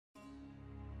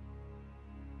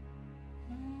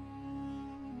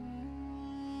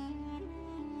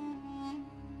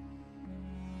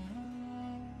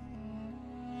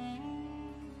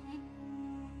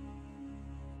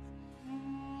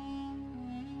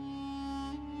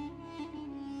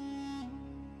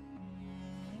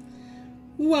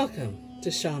Welcome to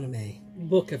Shahnameh,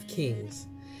 Book of Kings.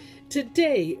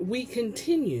 Today we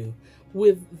continue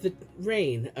with the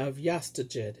reign of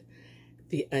Yazdegerd,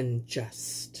 the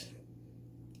Unjust.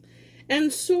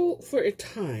 And so for a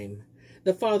time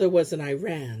the father was in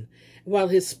Iran, while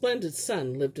his splendid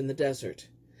son lived in the desert.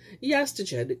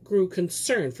 Yazdegerd grew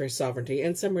concerned for his sovereignty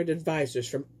and summoned advisors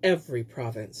from every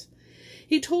province.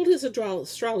 He told his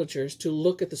astrologers to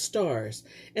look at the stars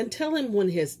and tell him when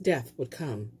his death would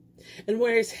come, and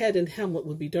where his head and helmet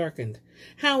would be darkened,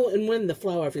 how and when the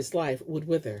flower of his life would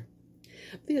wither.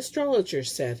 The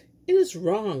astrologers said, "It is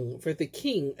wrong for the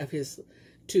king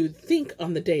to think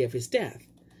on the day of his death.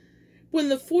 When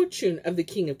the fortune of the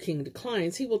King of Kings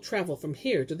declines, he will travel from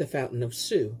here to the fountain of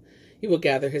Su. He will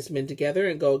gather his men together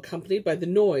and go accompanied by the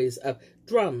noise of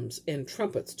drums and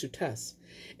trumpets to Tus,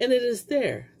 and it is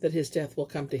there that his death will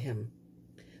come to him."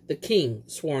 The king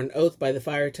swore an oath by the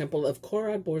fire temple of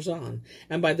Korad Borzan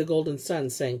and by the golden sun,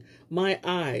 saying, "My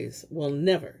eyes will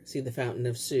never see the fountain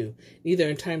of Su, neither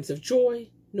in times of joy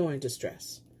nor in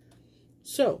distress."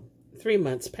 So 3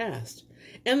 months passed,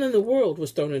 and then the world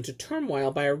was thrown into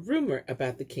turmoil by a rumor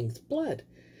about the king's blood,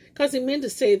 causing men to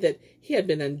say that he had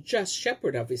been an unjust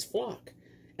shepherd of his flock,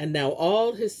 and now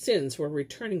all his sins were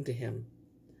returning to him.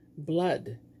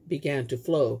 Blood began to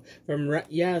flow from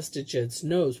Yazdegerd's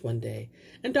nose one day,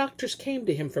 and doctors came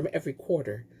to him from every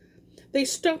quarter. They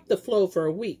stopped the flow for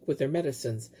a week with their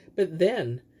medicines, but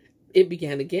then it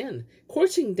began again,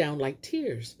 coursing down like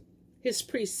tears. His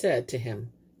priest said to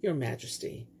him, "Your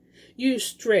Majesty, you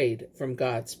strayed from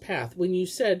God's path when you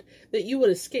said that you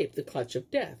would escape the clutch of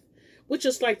death, which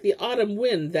is like the autumn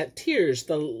wind that tears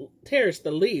the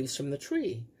leaves from the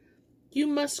tree. You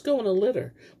must go in a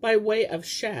litter by way of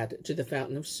Shad to the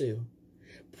fountain of Su.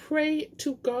 Pray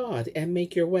to God and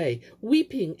make your way,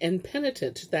 weeping and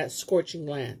penitent to that scorching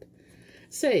land.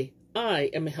 Say, I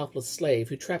am a helpless slave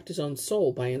who trapped his own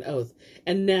soul by an oath,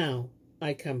 and now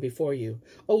I come before you,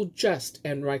 O just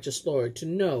and righteous Lord, to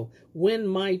know when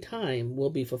my time will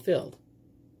be fulfilled."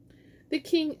 The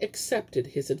king accepted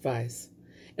his advice,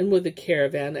 and with a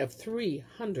caravan of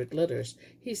 300 litters,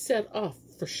 he set off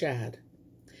for Shad.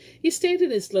 He stayed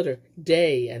in his litter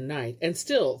day and night, and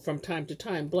still from time to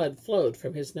time blood flowed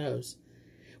from his nose.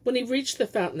 When he reached the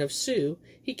fountain of Su,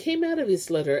 he came out of his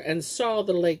litter and saw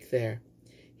the lake there.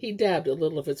 He dabbed a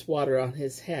little of its water on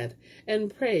his head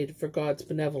and prayed for God's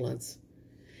benevolence.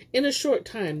 In a short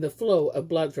time the flow of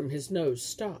blood from his nose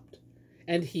stopped,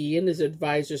 and he and his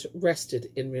advisors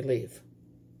rested in relief.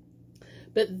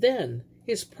 But then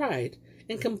his pride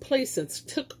and complacence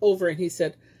took over, and he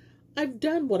said, "I've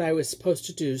done what I was supposed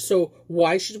to do, so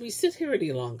why should we sit here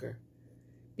any longer?"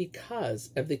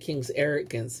 Because of the king's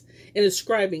arrogance in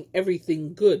ascribing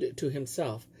everything good to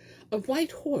himself, a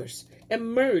white horse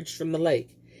emerged from the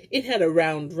lake. It had a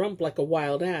round rump like a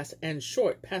wild ass and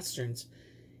short pasterns.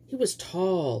 He was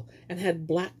tall and had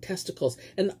black testicles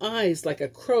and eyes like a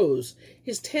crow's.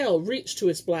 His tail reached to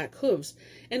his black hooves,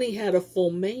 and he had a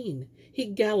full mane. He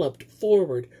galloped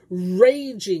forward,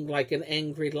 raging like an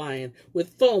angry lion,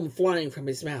 with foam flying from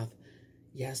his mouth.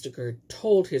 Yazdegerd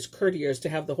told his courtiers to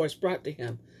have the horse brought to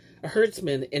him. A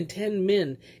herdsman and 10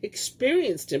 men,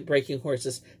 experienced in breaking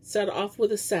horses, set off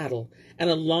with a saddle and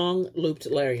a long looped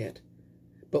lariat.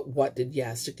 But what did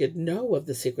Yazdegerd know of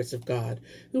the secrets of God,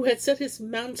 who had set his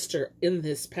monster in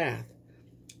his path?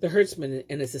 The herdsman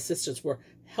and his assistants were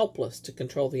helpless to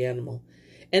control the animal,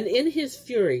 and in his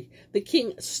fury the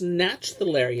king snatched the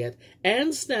lariat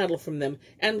and saddle from them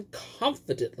and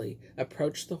confidently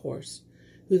approached the horse,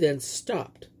 who then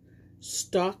stopped,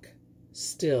 stock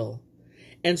still,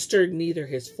 and stirred neither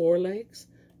his forelegs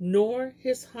nor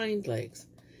his hind legs.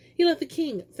 He let the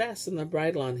king fasten the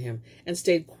bridle on him and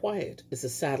stayed quiet as the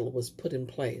saddle was put in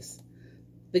place.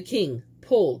 The king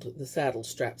pulled the saddle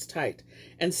straps tight,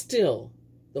 and still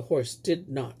the horse did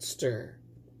not stir.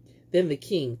 Then the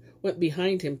king went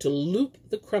behind him to loop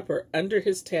the crupper under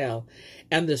his tail,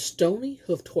 and the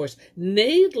stony-hoofed horse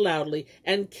neighed loudly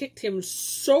and kicked him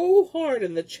so hard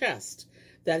in the chest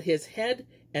that his head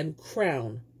and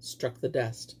crown struck the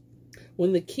dust.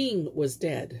 When the king was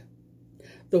dead,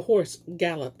 the horse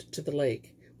galloped to the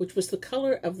lake, which was the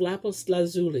color of lapis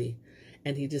lazuli,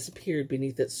 and he disappeared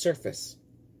beneath its surface.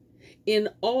 In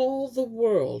all the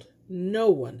world, no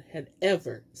one had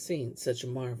ever seen such a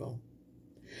marvel.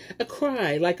 A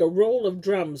cry like a roll of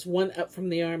drums went up from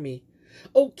the army.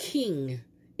 "O king,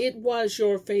 it was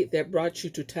your fate that brought you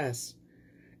to Tus."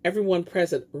 Everyone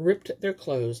present ripped their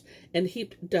clothes and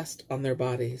heaped dust on their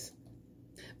bodies.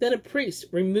 Then a priest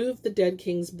removed the dead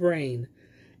king's brain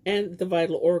and the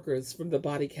vital organs from the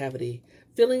body cavity,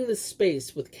 filling the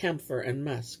space with camphor and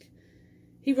musk.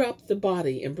 He wrapped the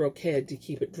body in brocade to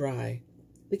keep it dry.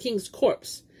 The king's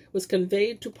corpse was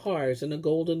conveyed to Pars in a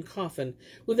golden coffin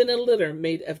within a litter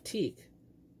made of teak.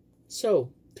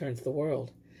 So turns the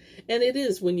world, and it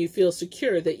is when you feel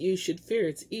secure that you should fear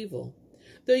its evil.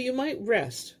 Though you might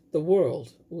rest, the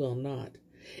world will not.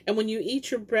 And when you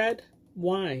eat your bread,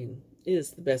 wine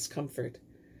is the best comfort.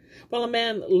 While a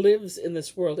man lives in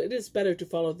this world, it is better to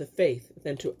follow the faith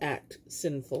than to act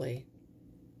sinfully.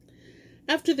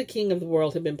 After the king of the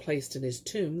world had been placed in his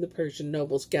tomb, the Persian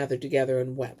nobles gathered together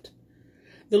and wept.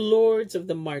 The lords of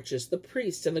the marches, the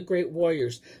priests and the great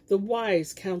warriors, the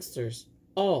wise counselors,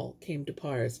 all came to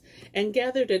Pars and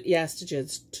gathered at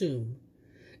Yazdegerd's tomb.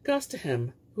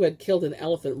 Gostahem, who had killed an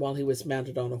elephant while he was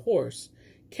mounted on a horse,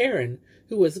 Karen,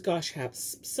 who was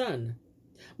Goshap's son,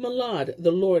 Malad,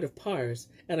 the lord of Pars,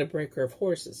 and a breaker of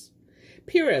horses,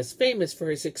 Pires, famous for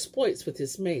his exploits with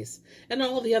his mace, and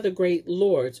all the other great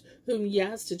lords whom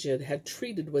Yazdegerd had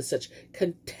treated with such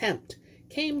contempt,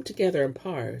 came together in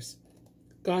Pars.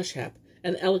 Goshap,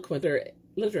 an eloquent or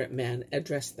literate man,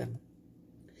 addressed them.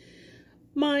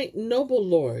 My noble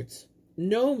lords,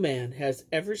 no man has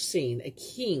ever seen a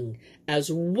king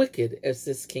as wicked as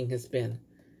this king has been.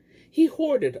 He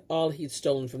hoarded all he'd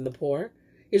stolen from the poor.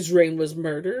 His reign was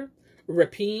murder,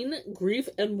 rapine, grief,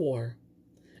 and war.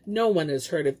 No one has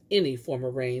heard of any former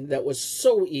reign that was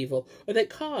so evil or that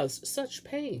caused such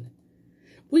pain.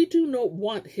 We do not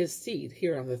want his seed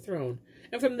here on the throne,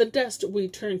 and from the dust we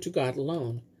turn to God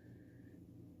alone.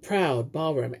 Proud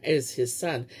Bahram is his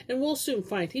son, and we'll soon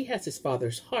find he has his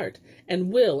father's heart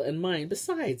and will and mind.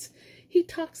 Besides, he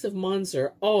talks of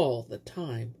Manzur all the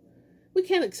time. We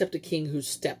can't accept a king who's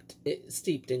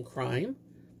steeped in crime.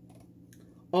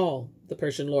 All the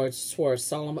Persian lords swore a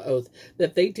solemn oath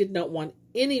that they did not want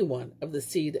anyone of the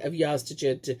seed of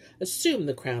Yazdegerd to assume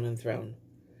the crown and throne.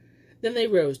 Then they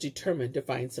rose, determined to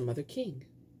find some other king.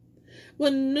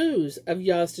 When news of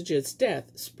Yazdegerd's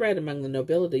death spread among the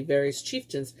nobility, various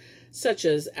chieftains, such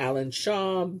as Alan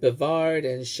Shah, Bivard,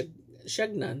 and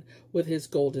Shegnan, with his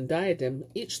golden diadem,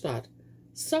 each thought,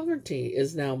 sovereignty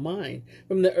is now mine,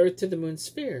 from the earth to the moon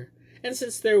sphere. And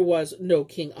since there was no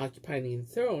king occupying the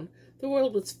throne, the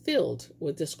world was filled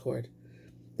with discord.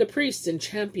 The priests and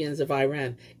champions of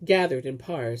Iran gathered in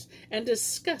Pars and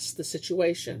discussed the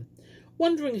situation,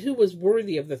 wondering who was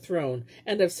worthy of the throne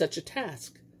and of such a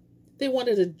task. They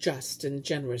wanted a just and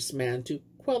generous man to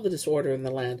quell the disorder in the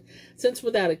land, since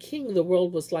without a king the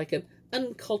world was like an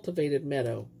uncultivated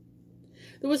meadow.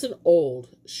 There was an old,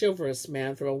 chivalrous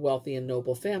man from a wealthy and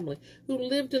noble family who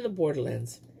lived in the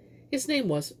borderlands. His name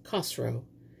was Khosrow.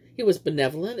 He was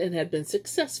benevolent and had been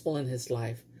successful in his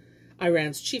life.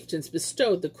 Iran's chieftains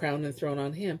bestowed the crown and throne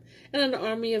on him, and an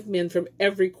army of men from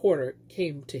every quarter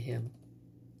came to him.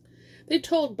 They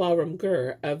told Bahram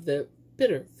Gur of the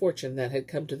bitter fortune that had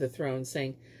come to the throne,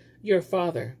 saying, Your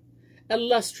father,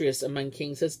 illustrious among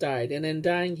kings, has died, and in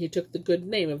dying he took the good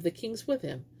name of the kings with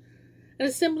him. An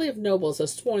assembly of nobles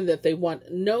has sworn that they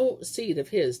want no seed of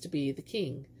his to be the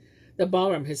king. That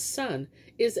Bahram, his son,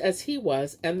 is as he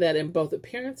was, and that in both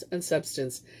appearance and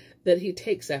substance that he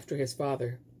takes after his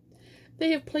father.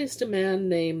 They have placed a man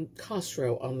named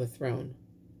Khosrow on the throne.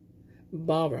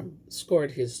 Bahram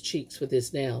scored his cheeks with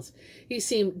his nails. He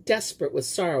seemed desperate with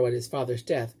sorrow at his father's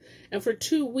death, and for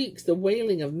 2 weeks the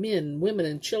wailing of men, women,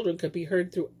 and children could be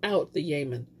heard throughout the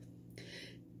Yemen.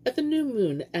 At the new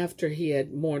moon, after he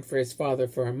had mourned for his father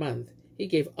for a month, he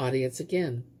gave audience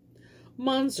again.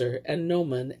 Manzur and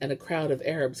Noman and a crowd of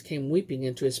Arabs came weeping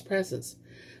into his presence,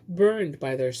 burned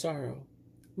by their sorrow.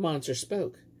 Manzur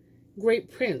spoke.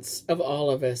 Great prince of all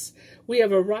of us, we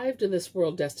have arrived in this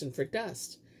world destined for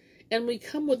dust, and we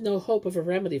come with no hope of a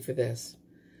remedy for this.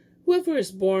 Whoever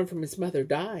is born from his mother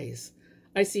dies.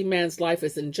 I see man's life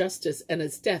as injustice, and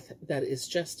its death that is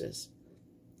justice.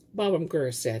 Bahram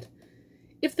Gur said,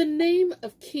 If the name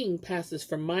of king passes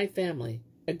from my family,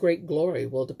 a great glory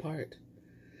will depart.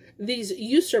 These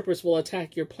usurpers will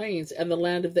attack your plains, and the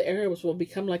land of the Arabs will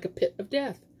become like a pit of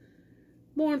death.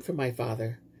 Mourn for my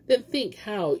father, then think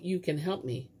how you can help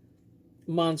me.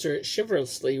 Manzur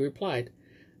chivalrously replied,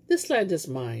 This land is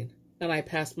mine, and I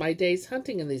pass my days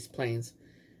hunting in these plains.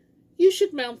 You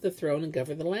should mount the throne and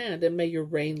govern the land, and may your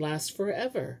reign last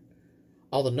forever.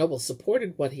 All the nobles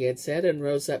supported what he had said and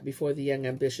rose up before the young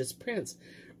ambitious prince,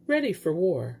 ready for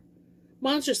war.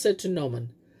 Manzur said to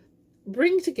Noman,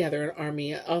 Bring together an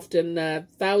army, often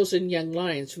 1,000 young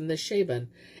lions from the Shaban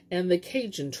and the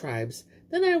Cajun tribes.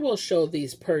 Then I will show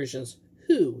these Persians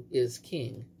who is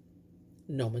king.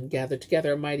 Noman gathered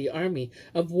together a mighty army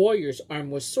of warriors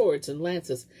armed with swords and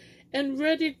lances, and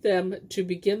readied them to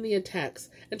begin the attacks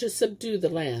and to subdue the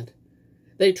land.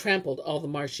 They trampled all the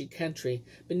marshy country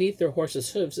beneath their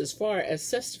horses' hooves as far as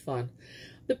Ctesiphon.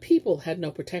 The people had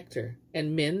no protector,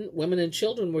 and men, women, and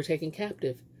children were taken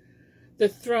captive. The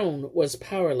throne was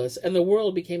powerless, and the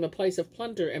world became a place of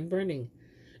plunder and burning.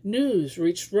 News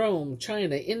reached Rome,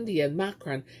 China, India, and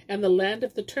Makran, and the land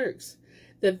of the Turks,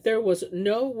 that there was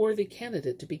no worthy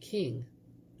candidate to be king.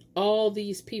 All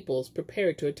these peoples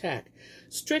prepared to attack,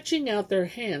 stretching out their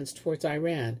hands towards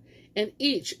Iran, and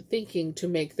each thinking to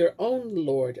make their own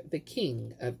lord the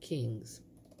king of kings.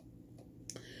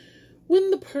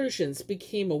 When the Persians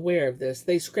became aware of this,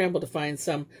 they scrambled to find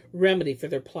some remedy for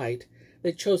their plight.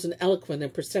 They chose an eloquent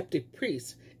and perceptive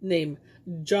priest named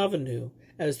Javanu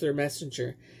as their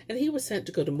messenger, and he was sent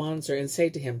to go to Mansur and say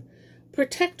to him,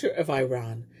 "Protector of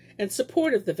Iran and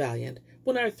support of the valiant,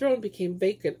 when our throne became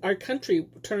vacant, our country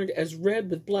turned as red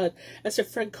with blood as a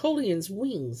Francolion's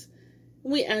wings.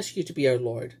 And we ask you to be our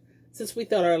lord, since we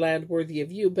thought our land worthy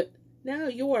of you, but now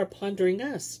you are plundering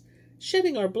us,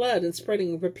 shedding our blood and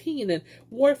spreading rapine and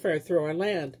warfare through our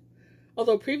land,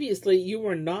 although previously you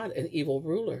were not an evil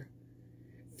ruler.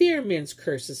 Fear men's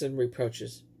curses and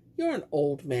reproaches. You're an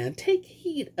old man. Take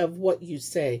heed of what you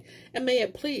say, and may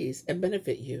it please and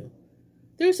benefit you.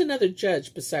 There is another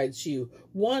judge besides you,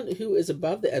 one who is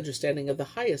above the understanding of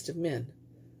the highest of men."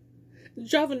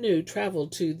 Javanu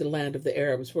traveled to the land of the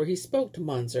Arabs, where he spoke to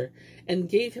Mansur and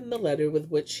gave him the letter with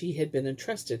which he had been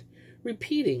entrusted,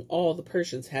 repeating all the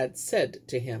Persians had said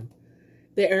to him.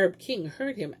 The Arab king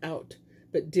heard him out,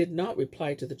 but did not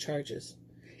reply to the charges.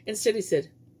 Instead he said,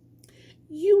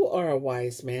 "You are a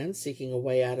wise man seeking a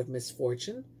way out of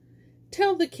misfortune.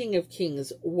 Tell the king of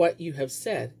kings what you have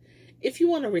said. If you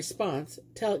want a response,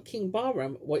 tell King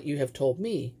Bahram what you have told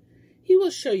me. He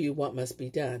will show you what must be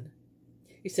done."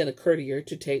 He sent a courtier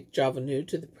to take Javanu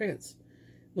to the prince.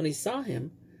 When he saw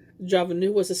him,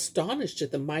 Javanu was astonished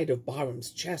at the might of Bahram's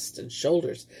chest and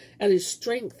shoulders, at his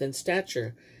strength and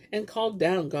stature, and called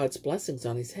down God's blessings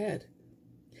on his head.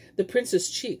 The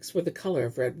prince's cheeks were the color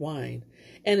of red wine,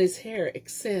 and his hair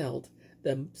exhaled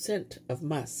the scent of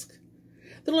musk.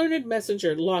 The learned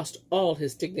messenger lost all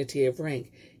his dignity of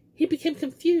rank. He became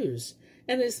confused,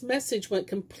 and his message went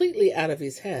completely out of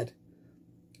his head.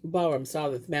 Bahram saw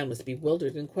that the man was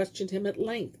bewildered and questioned him at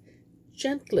length,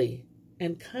 gently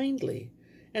and kindly,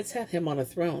 and set him on a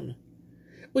throne.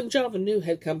 When Javanu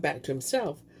had come back to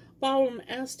himself, Bahram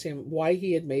asked him why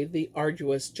he had made the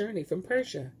arduous journey from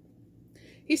Persia.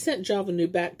 He sent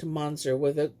Javanu back to Mansur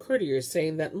with a courier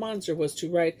saying that Mansur was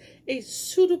to write a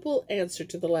suitable answer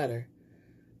to the letter.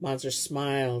 Mansur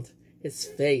smiled, his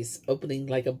face opening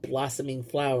like a blossoming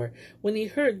flower when he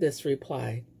heard this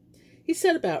reply. He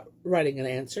set about writing an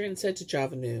answer and said to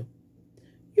Javanu,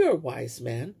 "You're a wise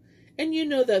man, and you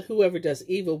know that whoever does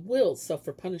evil will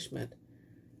suffer punishment.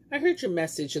 I heard your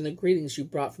message and the greetings you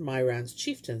brought from Iran's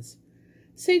chieftains.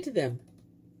 Say to them,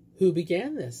 who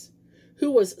began this?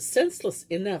 Who was senseless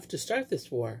enough to start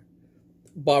this war?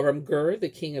 Bahram Gur, the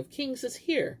king of kings, is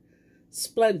here,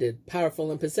 splendid,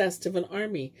 powerful, and possessed of an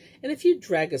army, and if you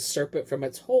drag a serpent from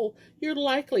its hole, you're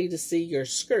likely to see your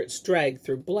skirts dragged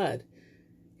through blood.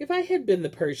 If I had been the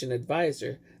Persian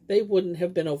adviser, they wouldn't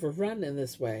have been overrun in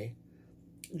this way."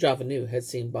 Javanu had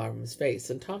seen Bahram's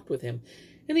face and talked with him,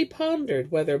 and he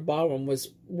pondered whether Bahram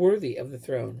was worthy of the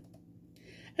throne.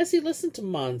 As he listened to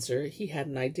Mansur, he had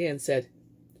an idea and said,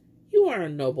 "You are a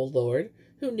noble lord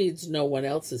who needs no one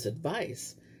else's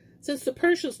advice. Since the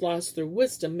Persians lost their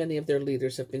wisdom, many of their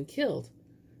leaders have been killed.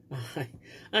 I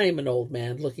am an old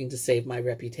man looking to save my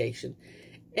reputation,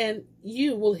 and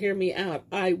you will hear me out.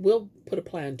 I will put a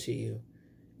plan to you.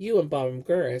 You and Bahram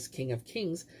Gur, as king of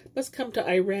kings, must come to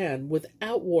Iran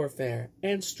without warfare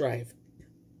and strife.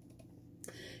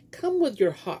 Come with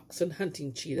your hawks and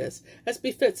hunting cheetahs, as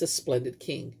befits a splendid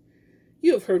king.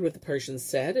 You have heard what the Persians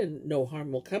said, and no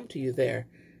harm will come to you there.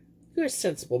 You are a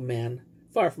sensible man,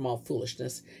 far from all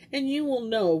foolishness, and you will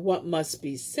know what must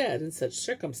be said in such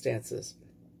circumstances."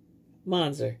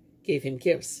 Mansur gave him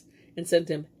gifts and sent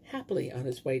him happily on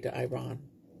his way to Iran.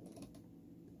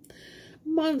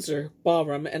 Mansur,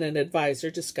 Bahram, and an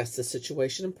adviser discussed the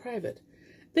situation in private.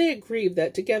 They agreed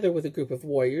that together with a group of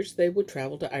warriors they would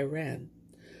travel to Iran.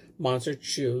 Mansur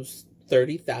chose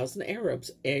 30,000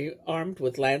 Arabs, armed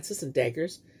with lances and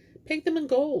daggers, paid them in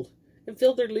gold, and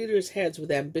filled their leaders' heads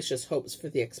with ambitious hopes for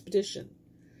the expedition.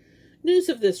 News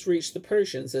of this reached the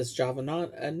Persians as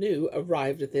Javanu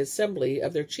arrived at the assembly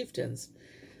of their chieftains.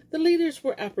 The leaders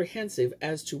were apprehensive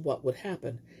as to what would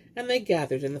happen, and they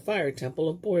gathered in the fire temple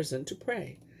of Borzan to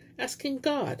pray, asking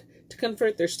God to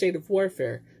convert their state of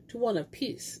warfare to one of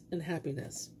peace and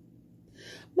happiness.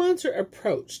 Mansur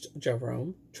approached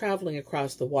Bahram, traveling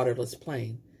across the waterless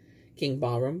plain. King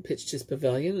Bahram pitched his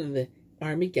pavilion, and the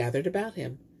army gathered about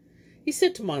him. He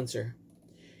said to Monzer,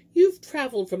 "You've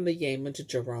traveled from the Yemen to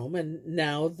Jerome, and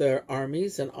now their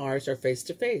armies and ours are face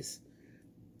to face.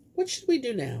 What should we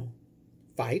do now?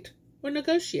 Fight or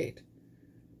negotiate?"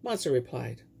 Monzer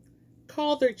replied,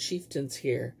 "Call their chieftains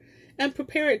here, and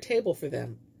prepare a table for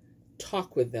them.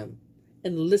 Talk with them,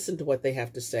 and listen to what they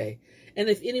have to say. And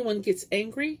if anyone gets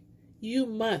angry, you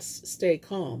must stay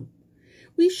calm.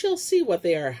 We shall see what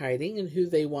they are hiding and who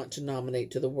they want to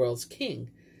nominate to the world's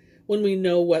king. When we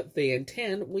know what they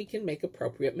intend, we can make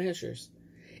appropriate measures.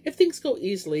 If things go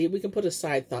easily, we can put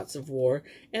aside thoughts of war,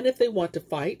 and if they want to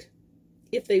fight,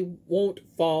 if they won't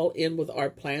fall in with our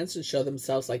plans and show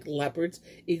themselves like leopards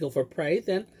eager for prey,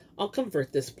 then I'll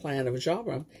convert this plan of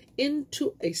Bahram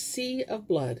into a sea of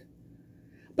blood.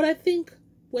 But I think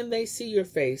when they see your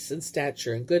face and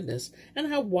stature and goodness, and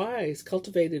how wise,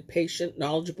 cultivated, patient,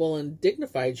 knowledgeable, and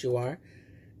dignified you are,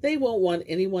 they won't want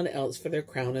anyone else for their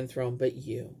crown and throne but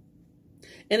you.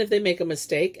 And if they make a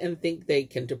mistake and think they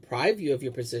can deprive you of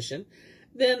your position,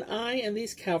 then I and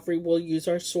these cavalry will use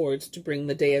our swords to bring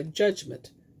the day of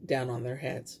judgment down on their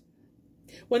heads.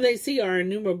 When they see our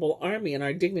innumerable army and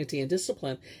our dignity and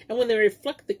discipline, and when they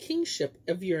reflect the kingship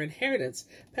of your inheritance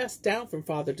passed down from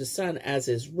father to son as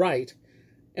is right,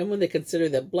 and when they consider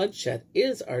that bloodshed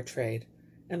is our trade,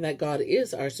 and that God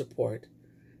is our support,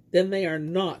 then they are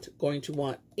not going to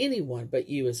want anyone but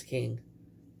you as king."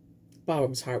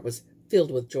 Bahram's heart was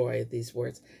filled with joy at these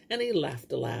words, and he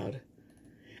laughed aloud.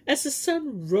 As the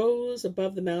sun rose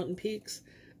above the mountain peaks,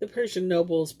 the Persian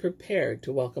nobles prepared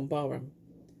to welcome Bahram.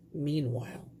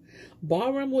 Meanwhile,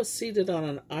 Bahram was seated on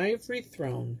an ivory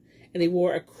throne, and he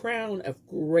wore a crown of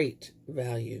great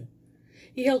value.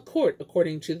 He held court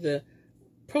according to the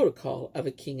protocol of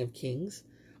a king of kings.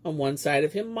 On one side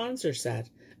of him Monzer sat,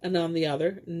 and on the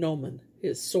other Noman,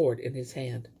 his sword in his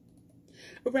hand.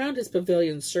 Around his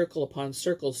pavilion, circle upon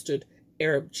circle, stood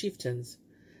Arab chieftains.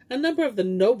 A number of the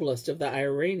noblest of the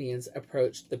Iranians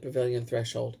approached the pavilion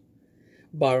threshold.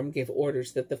 Bahram gave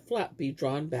orders that the flap be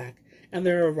drawn back, and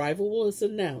their arrival was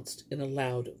announced in a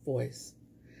loud voice.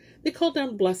 They called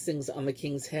down blessings on the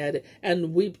king's head,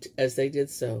 and wept as they did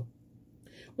so.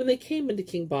 When they came into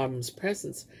King Bahram's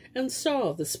presence, and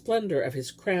saw the splendor of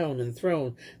his crown and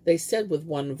throne, they said with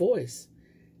one voice,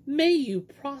 "May you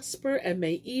prosper, and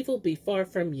may evil be far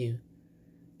from you."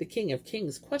 The King of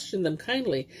Kings questioned them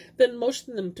kindly, then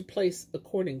motioned them to place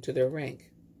according to their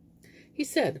rank. He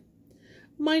said,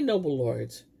 "My noble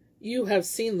lords, you have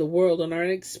seen the world and are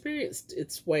experienced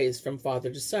its ways from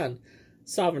father to son.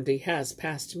 Sovereignty has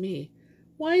passed to me.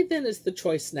 Why then is the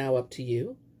choice now up to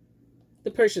you?"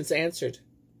 The Persians answered,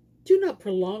 "Do not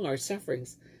prolong our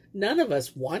sufferings. None of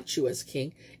us want you as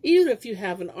king, even if you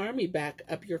have an army back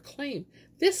up your claim.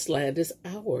 This land is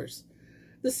ours.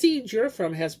 The siege you're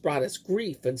from has brought us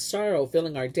grief and sorrow,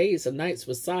 filling our days and nights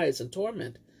with sighs and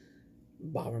torment."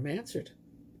 Bahram answered,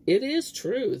 "It is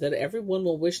true that everyone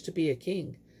will wish to be a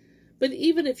king. But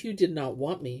even if you did not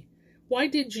want me, why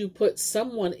did you put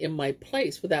someone in my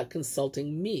place without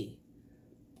consulting me?"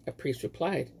 A priest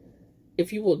replied,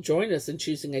 "If you will join us in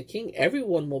choosing a king,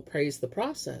 everyone will praise the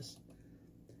process."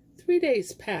 3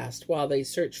 days passed while they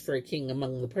searched for a king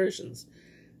among the Persians.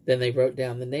 Then they wrote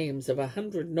down the names of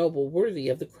 100 noble worthy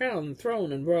of the crown,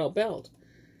 throne, and royal belt.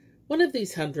 One of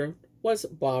these 100 was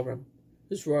Bahram,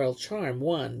 whose royal charm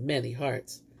won many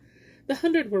hearts. The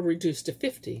 100 were reduced to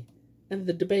 50, and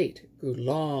the debate grew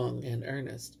long and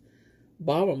earnest.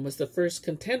 Bahram was the first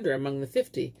contender among the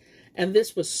 50, and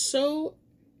this was so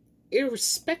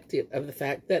irrespective of the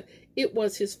fact that it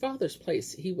was his father's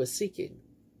place he was seeking.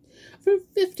 From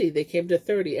 50 they came to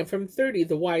 30, and from 30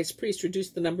 the wise priest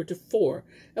reduced the number to 4,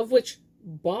 of which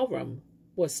Bahram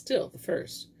was still the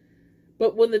first.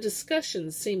 But when the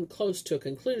discussion seemed close to a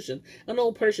conclusion, an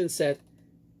old Persian said,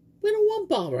 "We don't want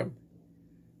Bahram.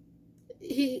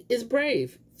 He is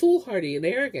brave, foolhardy, and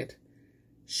arrogant."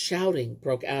 Shouting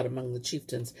broke out among the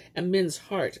chieftains, and men's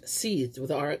heart seethed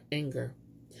with anger.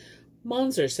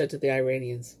 Monzer said to the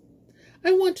Iranians,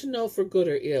 "I want to know for good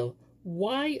or ill,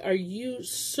 why are you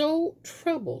so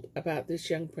troubled about this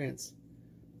young prince?"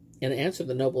 In answer,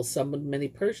 the nobles summoned many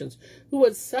Persians who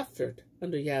had suffered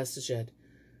under Yazdegerd.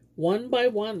 One by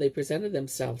one they presented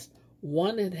themselves.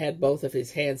 One had had both of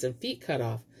his hands and feet cut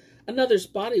off. Another's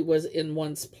body was in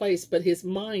one's place, but his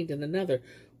mind in another.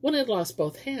 One had lost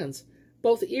both hands,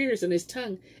 both ears, and his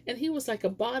tongue, and he was like a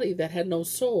body that had no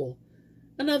soul.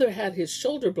 Another had his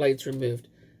shoulder blades removed.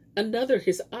 Another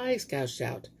his eyes gouged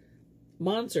out.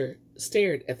 Monzer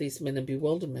stared at these men in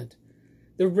bewilderment.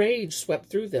 The rage swept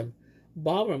through them.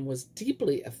 Bahram was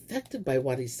deeply affected by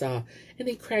what he saw, and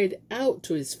he cried out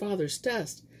to his father's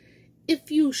dust,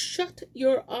 If you shut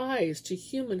your eyes to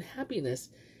human happiness,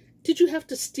 did you have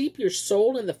to steep your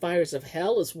soul in the fires of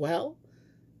hell as well?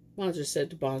 Monsieur said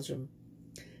to Bahram,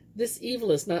 this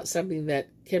evil is not something that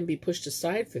can be pushed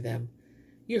aside for them.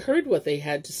 You heard what they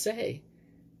had to say.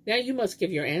 Now you must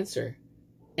give your answer.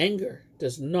 Anger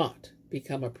does not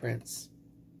become a prince.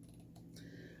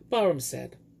 Bahram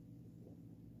said,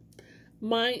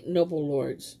 my noble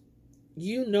lords,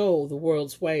 you know the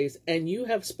world's ways, and you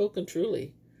have spoken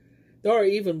truly. There are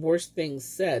even worse things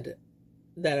said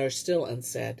that are still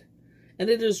unsaid, and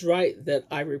it is right that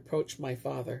I reproach my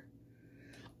father.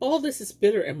 All this is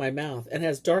bitter in my mouth and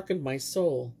has darkened my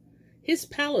soul. His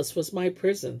palace was my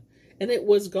prison, and it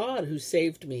was God who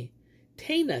saved me.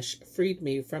 Tanush freed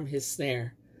me from his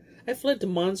snare. I fled to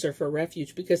Monzer for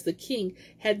refuge because the king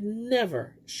had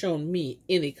never shown me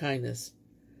any kindness.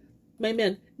 My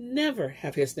men never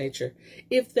have his nature.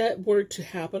 If that were to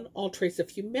happen, all trace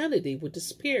of humanity would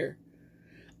disappear.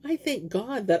 I thank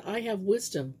God that I have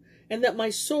wisdom, and that my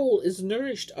soul is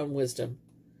nourished on wisdom.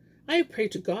 I have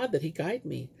prayed to God that he guide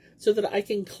me, so that I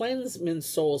can cleanse men's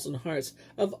souls and hearts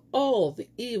of all the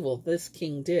evil this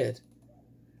king did.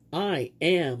 I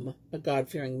am a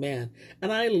God-fearing man,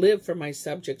 and I live for my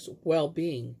subjects'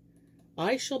 well-being.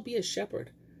 I shall be a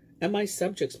shepherd, and my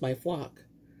subjects my flock.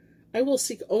 I will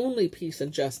seek only peace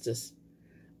and justice.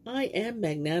 I am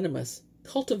magnanimous,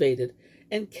 cultivated,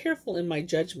 and careful in my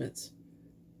judgments.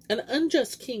 An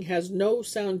unjust king has no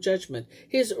sound judgment.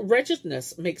 His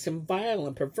wretchedness makes him vile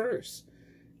and perverse,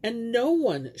 and no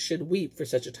one should weep for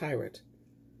such a tyrant.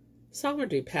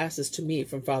 Sovereignty passes to me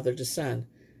from father to son,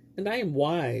 and I am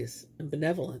wise and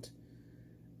benevolent.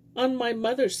 On my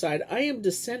mother's side, I am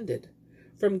descended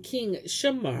from King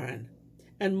Shahnameh,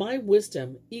 and my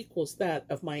wisdom equals that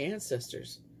of my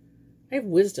ancestors. I have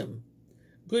wisdom,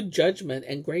 good judgment,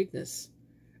 and greatness.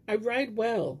 I ride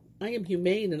well, I am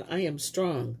humane, and I am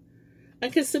strong. I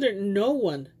consider no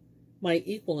one my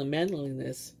equal in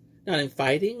manliness, not in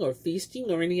fighting or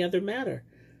feasting or any other matter.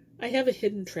 I have a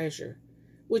hidden treasure,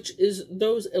 which is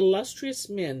those illustrious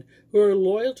men who are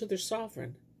loyal to their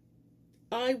sovereign.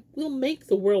 I will make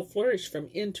the world flourish from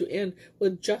end to end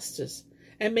with justice,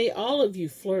 and may all of you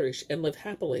flourish and live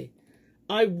happily.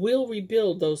 I will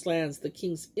rebuild those lands the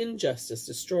king's injustice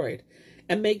destroyed,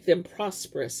 and make them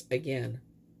prosperous again.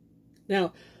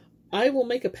 Now, I will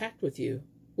make a pact with you,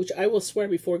 which I will swear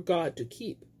before God to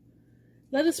keep.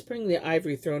 Let us bring the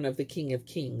ivory throne of the King of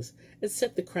Kings, and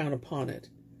set the crown upon it.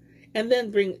 And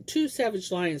then bring 2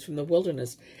 savage lions from the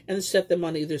wilderness, and set them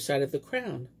on either side of the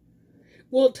crown.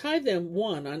 We'll tie them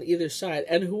one on either side,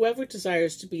 and whoever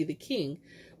desires to be the king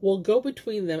will go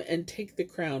between them and take the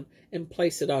crown and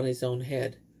place it on his own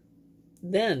head.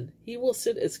 Then he will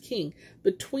sit as king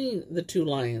between the 2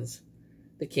 lions,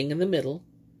 the king in the middle,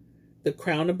 the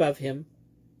crown above him,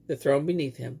 the throne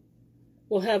beneath him.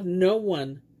 We'll have no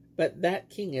one but that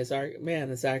king as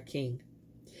our king.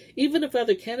 Even if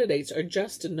other candidates are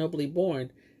just and nobly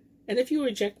born, and if you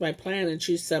reject my plan and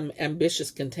choose some ambitious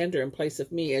contender in place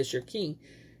of me as your king,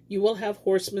 you will have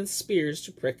horsemen's spears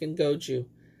to prick and goad you.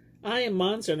 I and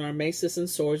Monzer and our maces and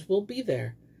swords will be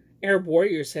there. Arab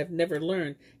warriors have never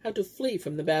learned how to flee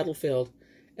from the battlefield,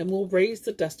 and will raise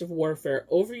the dust of warfare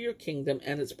over your kingdom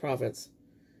and its province.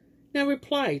 Now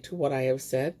reply to what I have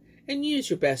said, and use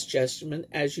your best judgment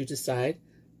as you decide.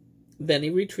 Then he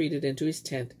retreated into his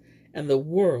tent, and the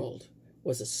world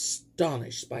was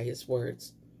astonished by his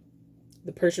words.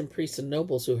 The Persian priests and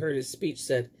nobles who heard his speech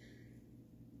said,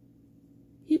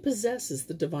 he possesses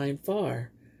the divine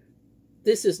fire.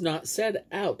 This is not said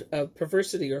out of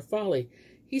perversity or folly.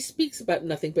 He speaks about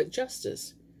nothing but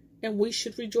justice, and we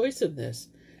should rejoice in this.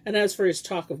 And as for his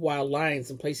talk of wild lions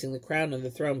and placing the crown and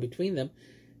the throne between them,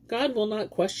 God will not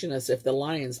question us if the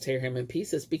lions tear him in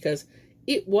pieces, because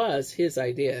it was his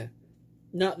idea.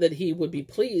 Not that he would be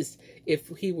pleased if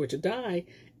he were to die,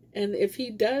 and if he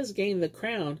does gain the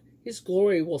crown, his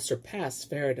glory will surpass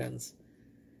Faradun's.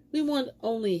 We want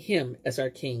only him as our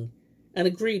king, and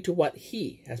agree to what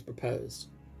he has proposed.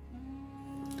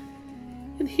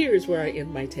 And here is where I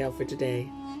end my tale for today.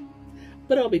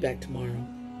 But I'll be back tomorrow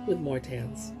with more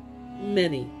tales.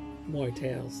 Many more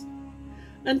tales.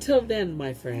 Until then,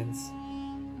 my friends,